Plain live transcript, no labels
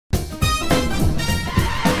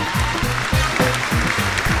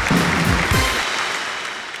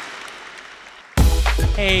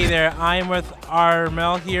Hey there, I'm with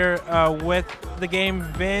Armel here with the game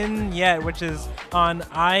Vignette, which is on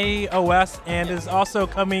iOS and is also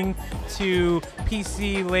coming to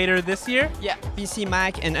PC later this year. Yeah, PC,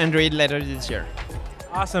 Mac, and Android later this year.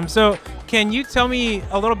 Awesome. So, can you tell me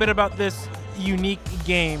a little bit about this unique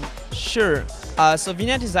game? Sure. So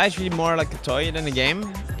Vignette is actually more like a toy than a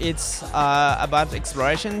game. It's about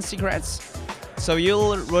exploration secrets. So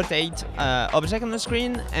you'll rotate object on the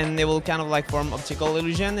screen, and they will kind of like form optical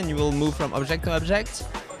illusion, and you will move from object to object.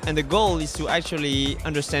 And the goal is to actually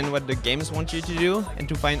understand what the games want you to do, and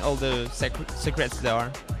to find all the secrets there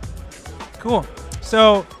are. Cool.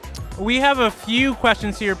 So we have a few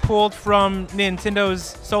questions here pulled from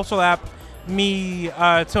Nintendo's social app,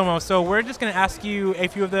 Miitomo. So we're just going to ask you a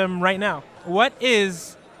few of them right now. What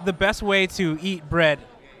is the best way to eat bread?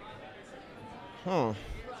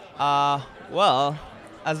 Well,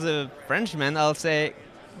 as a Frenchman, I'll say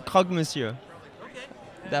croque monsieur. Okay.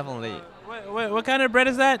 Definitely. What kind of bread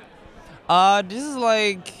is that? This is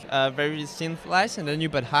like very thin slice, and then you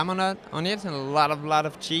put ham on it, and a lot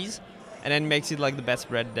of cheese, and then makes it like the best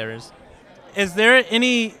bread there is. Is there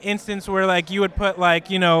any instance where like you would put like,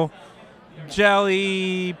 you know,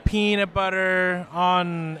 jelly, peanut butter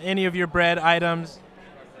on any of your bread items?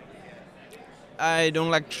 I don't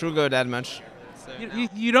like sugar that much. So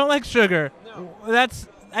You don't like sugar? No.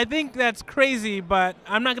 I think that's crazy, but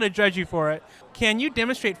I'm not going to judge you for it. Can you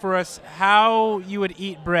demonstrate for us how you would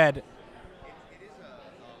eat bread?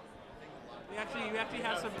 We actually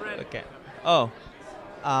have some bread. Okay. Oh.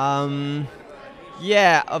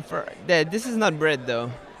 Yeah. This is not bread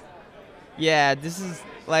though. Yeah. This is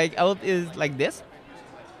like is like this,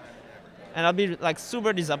 and I'll be like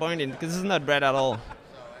super disappointed because this is not bread at all.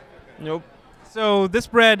 Nope. So this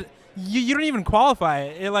bread, you don't even qualify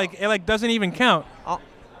it. It like doesn't even count. Oh.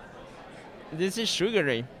 This is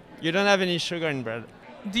sugary. You don't have any sugar in bread.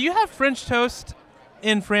 Do you have French toast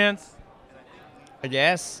in France? I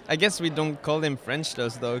guess we don't call them French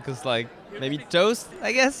toast though, because like maybe toast,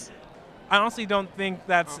 I guess. I honestly don't think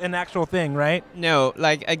that's an actual thing, right? No,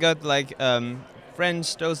 like I got like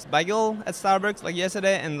French toast bagel at Starbucks like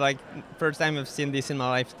yesterday, and like first time I've seen this in my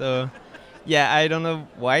life. So yeah, I don't know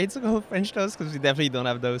why it's called French toast, because we definitely don't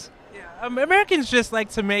have those. Yeah, Americans just like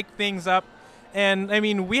to make things up, and I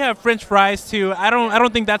mean we have French fries too. I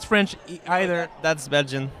don't think that's French either. That's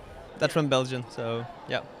Belgian. That's from Belgium. So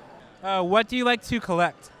yeah. What do you like to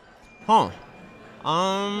collect?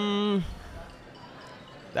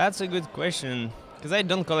 That's a good question, because I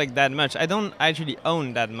don't collect that much. I don't actually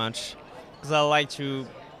own that much, because I like to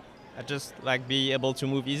just like be able to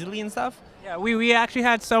move easily and stuff. Yeah, we actually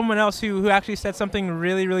had someone else who actually said something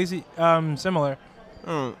really similar.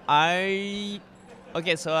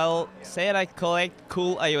 Okay, so I'll say that I collect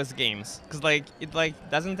cool iOS games, because like it like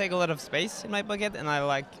doesn't take a lot of space in my pocket, and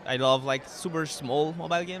I love like super small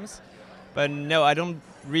mobile games. But no, I don't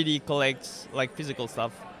really collect like physical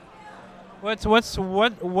stuff. What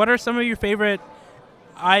are some of your favorite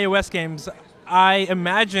iOS games? I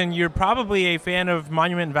imagine you're probably a fan of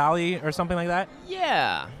Monument Valley or something like that.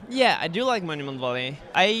 Yeah, I do like Monument Valley.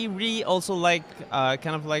 I really also like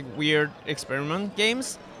kind of like weird experiment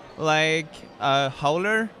games, like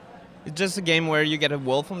Howler. It's just a game where you get a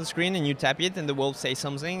wolf on the screen and you tap it, and the wolf says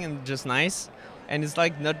something, and just nice. And it's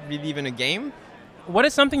like not really even a game. What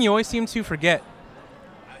is something you always seem to forget?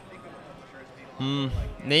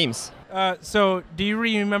 Names. So, do you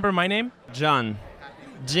remember my name? John,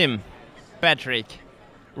 Jim, Patrick,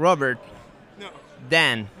 Robert, No.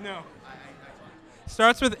 Dan. No.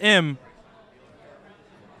 Starts with M.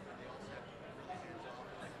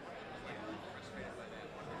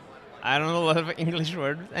 I don't know a lot of English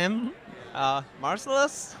words. M.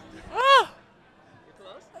 Marcellus. Ah!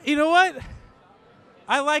 You know what?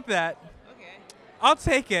 I like that. Okay. I'll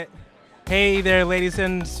take it. Hey there, ladies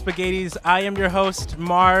and spaghettis. I am your host,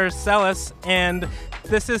 Marcellus, and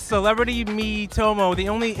this is Celebrity Miitomo, the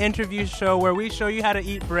only interview show where we show you how to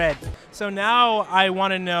eat bread. So now I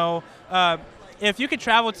want to know if you could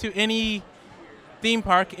travel to any theme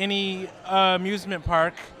park, any amusement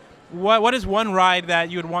park, what is one ride that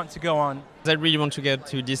you would want to go on? I really want to get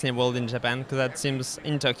to Disney World in Japan, because that seems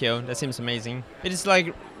in Tokyo. That seems amazing. It is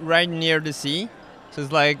like right near the sea. So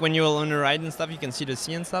it's like when you're on a ride and stuff, you can see the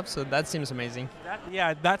sea and stuff. So that seems amazing.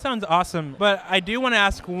 That sounds awesome. But I do want to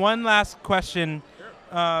ask one last question.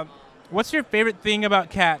 Sure. What's your favorite thing about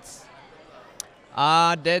cats?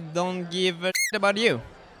 They don't give a shit about you.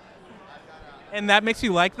 And that makes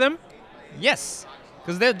you like them? Yes,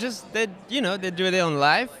 because they do their own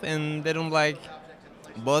life, and they don't like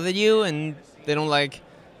bother you, and they don't like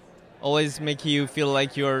always make you feel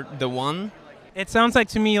like you're the one. It sounds like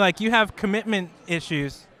to me like you have commitment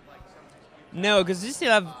issues. No, because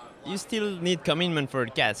you still need commitment for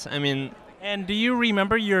cats. I mean, And do you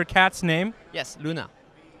remember your cat's name? yes, Luna.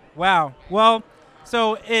 Wow. Well,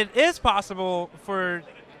 so it is possible for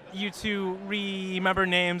you to remember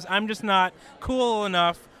names. I'm just not cool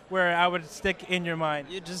enough where I would stick in your mind.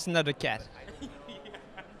 You're just not a cat.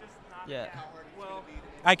 Yeah.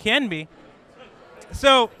 I can be.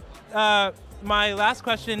 So, my last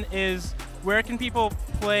question is, where can people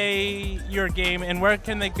play your game, and where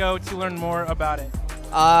can they go to learn more about it?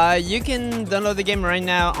 You can download the game right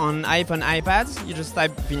now on iPhone, iPads. You just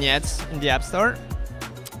type Vignettes in the App Store.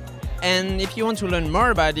 And if you want to learn more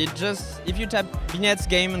about it, just if you type Vignettes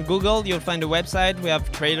game on Google, you'll find a website. We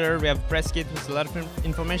have trailer, we have press kit with a lot of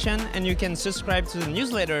information, and you can subscribe to the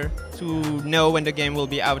newsletter to know when the game will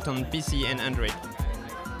be out on PC and Android.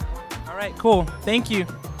 All right, cool. Thank you.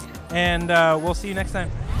 And we'll see you next time.